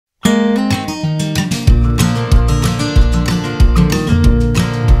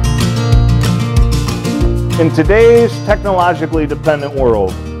In today's technologically dependent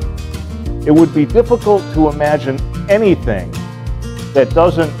world, it would be difficult to imagine anything that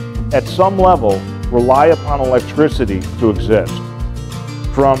doesn't, at some level, rely upon electricity to exist.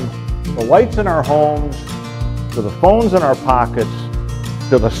 From the lights in our homes, to the phones in our pockets,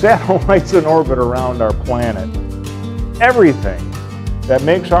 to the satellites in orbit around our planet. Everything that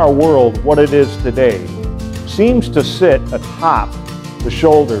makes our world what it is today seems to sit atop the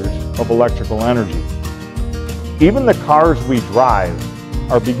shoulders of electrical energy. Even the cars we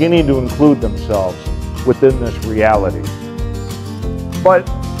drive are beginning to include themselves within this reality. But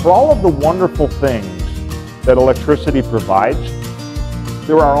for all of the wonderful things that electricity provides,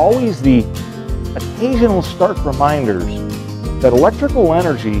 there are always the occasional stark reminders that electrical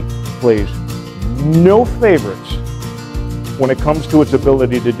energy plays no favorites when it comes to its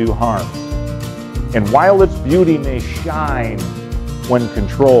ability to do harm. And while its beauty may shine when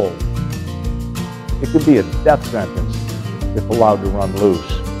controlled, it can be a death sentence if allowed to run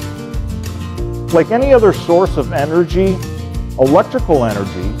loose. Like any other source of energy, electrical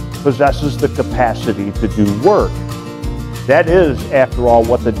energy possesses the capacity to do work. That is, after all,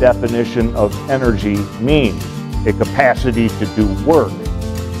 what the definition of energy means, a capacity to do work.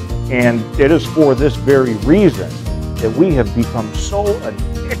 And it is for this very reason that we have become so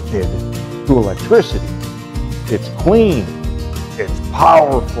addicted to electricity. It's clean, it's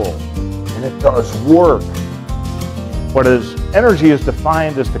powerful, and it does work. But as energy is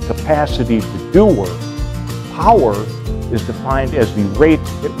defined as the capacity to do work, power is defined as the rate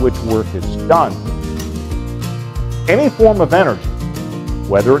at which work is done. Any form of energy,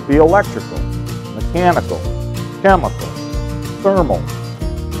 whether it be electrical, mechanical, chemical, thermal,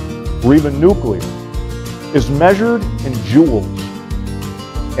 or even nuclear, is measured in joules.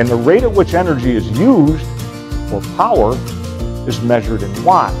 And the rate at which energy is used, or power, is measured in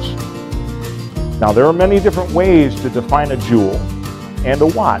watts. Now, there are many different ways to define a joule and a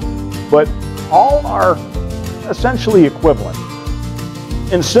watt, but all are essentially equivalent.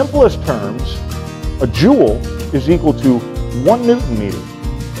 In simplest terms, a joule is equal to 1 Newton meter,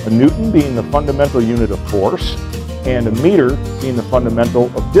 a Newton being the fundamental unit of force, and a meter being the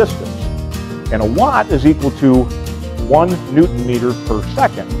fundamental of distance. And a watt is equal to 1 Newton meter per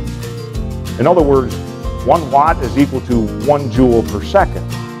second. In other words, 1 watt is equal to 1 joule per second.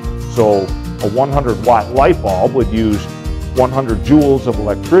 So a 100 watt light bulb would use 100 joules of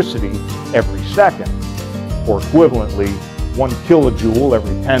electricity every second, or equivalently 1 kilojoule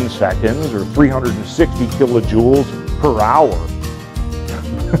every 10 seconds, or 360 kilojoules per hour.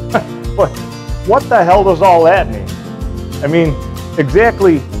 But what the hell does all that mean? I mean,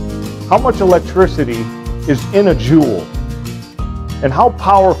 exactly how much electricity is in a joule? And how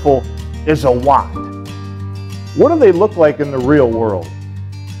powerful is a watt? What do they look like in the real world?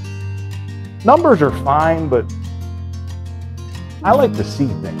 Numbers are fine, but I like to see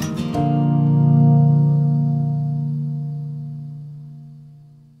things.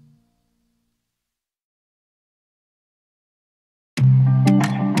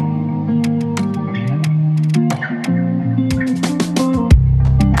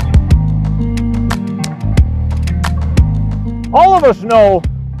 All of us know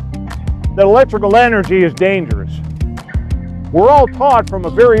that electrical energy is dangerous. We're all taught from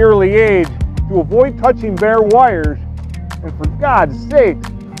a very early age to avoid touching bare wires, and for God's sake,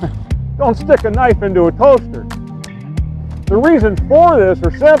 don't stick a knife into a toaster. The reasons for this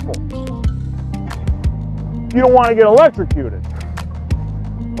are simple. You don't want to get electrocuted.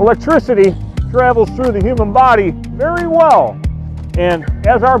 Electricity travels through the human body very well, and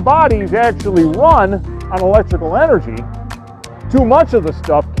as our bodies actually run on electrical energy, too much of the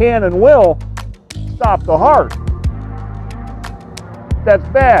stuff can and will stop the heart. That's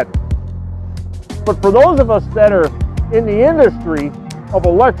bad. But for those of us that are in the industry of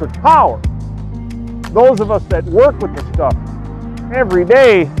electric power, those of us that work with the stuff every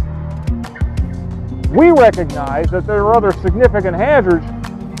day, we recognize that there are other significant hazards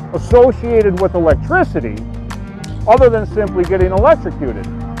associated with electricity other than simply getting electrocuted.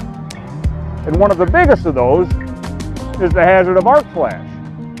 And one of the biggest of those is the hazard of arc flash.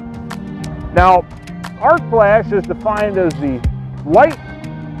 Now, arc flash is defined as the light,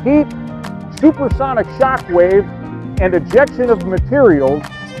 heat, supersonic shock wave, and ejection of materials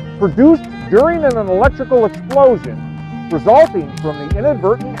produced during an electrical explosion resulting from the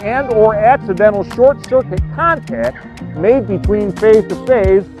inadvertent and/or accidental short-circuit contact made between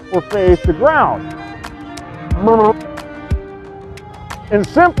phase-to-phase or phase-to-ground. In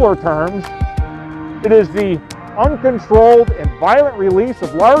simpler terms, it is the uncontrolled and violent release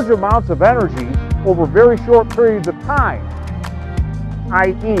of large amounts of energy over very short periods of time,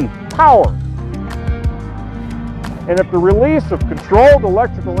 i.e. power. And if the release of controlled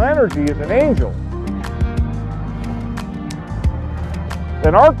electrical energy is an angel,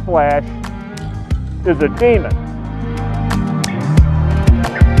 then arc flash is a demon.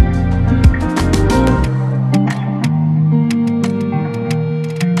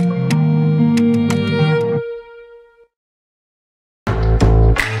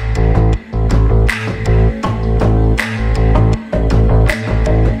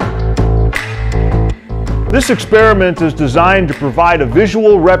 This experiment is designed to provide a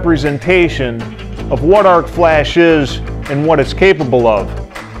visual representation of what arc flash is and what it's capable of.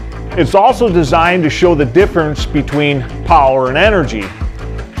 It's also designed to show the difference between power and energy.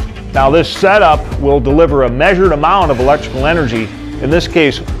 Now this setup will deliver a measured amount of electrical energy, in this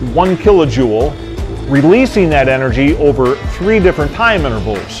case 1 kilojoule, releasing that energy over 3 different time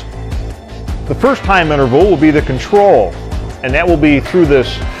intervals. The first time interval will be the control, and that will be through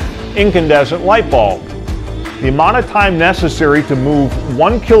this incandescent light bulb. The amount of time necessary to move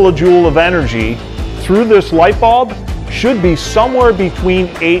 1 kilojoule of energy through this light bulb should be somewhere between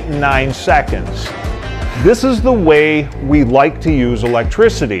 8 and 9 seconds. This is the way we like to use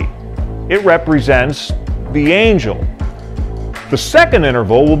electricity. It represents the angel. The second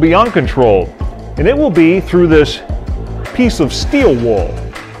interval will be uncontrolled, and it will be through this piece of steel wool.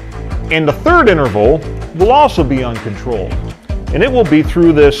 And the third interval will also be uncontrolled, and it will be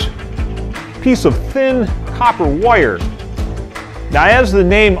through this piece of thin copper wire. Now, as the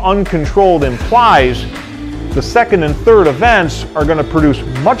name uncontrolled implies, the second and third events are going to produce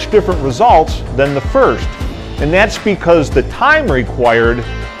much different results than the first. And that's because the time required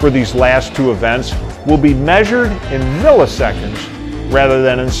for these last 2 events will be measured in milliseconds rather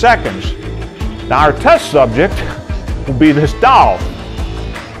than in seconds. Now, our test subject will be this doll.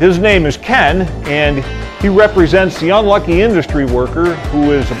 His name is Ken, and he represents the unlucky industry worker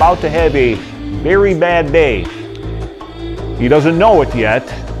who is about to have a very bad day. He doesn't know it yet,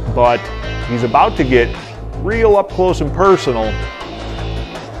 but he's about to get real up close and personal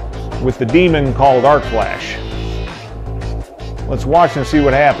with the demon called arc flash. Let's watch and see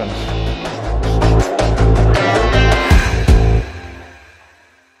what happens.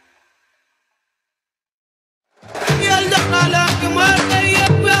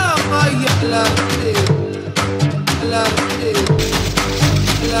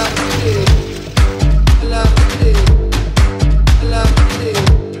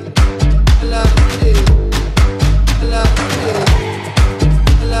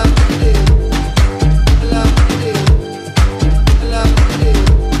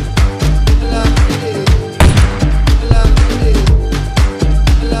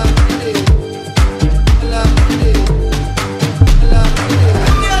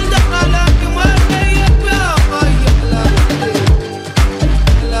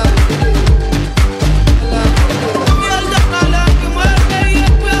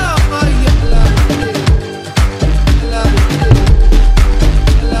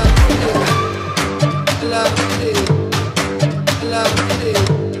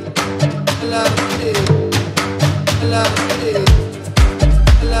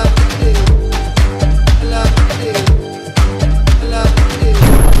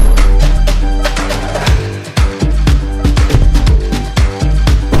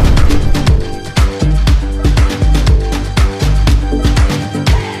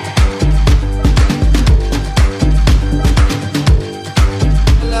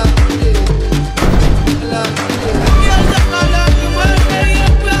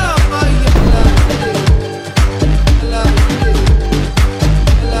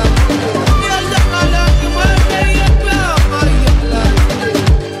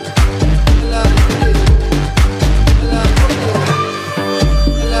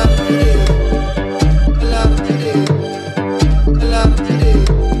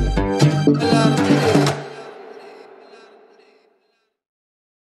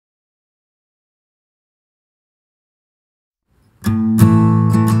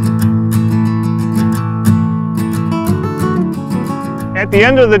 At the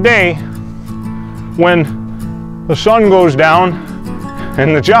end of the day, when the sun goes down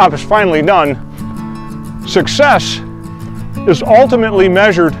and the job is finally done, success is ultimately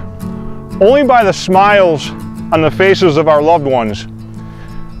measured only by the smiles on the faces of our loved ones.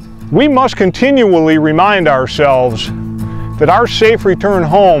 We must continually remind ourselves that our safe return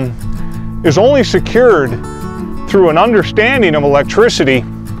home is only secured through an understanding of electricity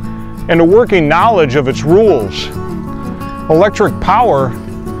and a working knowledge of its rules. Electric power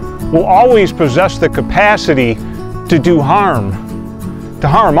will always possess the capacity to do harm, to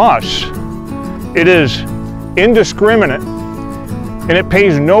harm us. It is indiscriminate, and it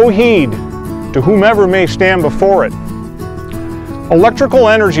pays no heed to whomever may stand before it. Electrical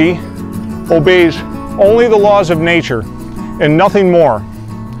energy obeys only the laws of nature and nothing more.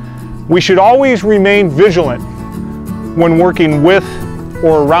 We should always remain vigilant when working with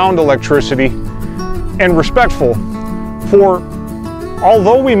or around electricity and respectful, for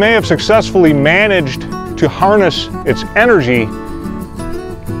although we may have successfully managed to harness its energy,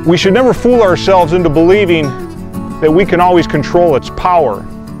 we should never fool ourselves into believing that we can always control its power.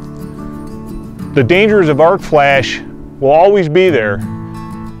 The dangers of arc flash will always be there,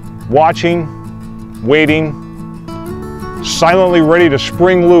 watching, waiting, silently ready to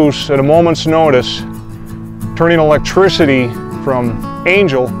spring loose at a moment's notice, turning electricity from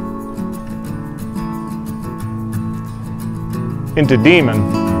angel into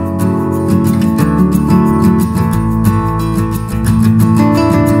demon.